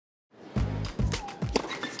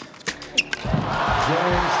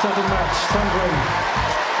starting match, Sandgren.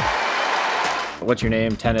 What's your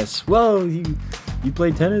name? Tennis. Well, you play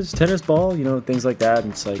tennis? Tennis ball? You know, things like that.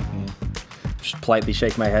 And it's like, just politely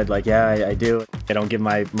shake my head like, yeah, I do. I don't give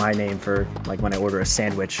my name for, like, when I order a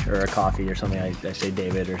sandwich or a coffee or something, I say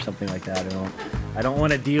David or something like that. I don't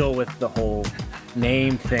want to deal with the whole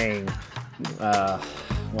name thing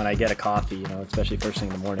when I get a coffee, you know, especially first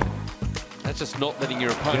thing in the morning. That's just not letting your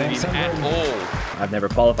opponent in at all. I've never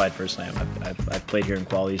qualified for a slam. I've played here in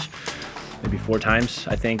qualies maybe 4 times,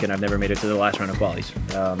 I think, and I've never made it to the last round of qualies.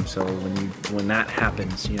 So when that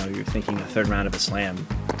happens, you know, you're thinking a 3rd round of a slam.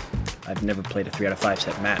 I've never played a 3 out of 5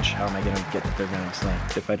 set match. How am I going to get the 3rd round of a slam?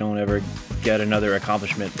 If I don't ever get another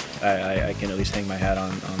accomplishment, I can at least hang my hat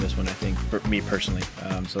on this one, I think, for me personally.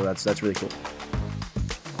 So that's really cool.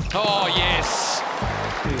 Oh, yes!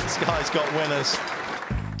 This guy's got winners.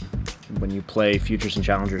 When you play Futures and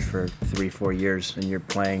Challengers for 3-4 years and you're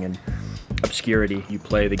playing in obscurity, you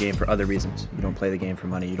play the game for other reasons. You don't play the game for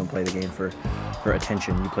money. You don't play the game for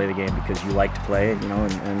attention. You play the game because you like to play it, you know.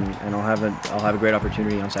 And I'll have a great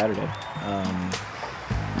opportunity on Saturday.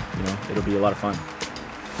 You know, it'll be a lot of fun.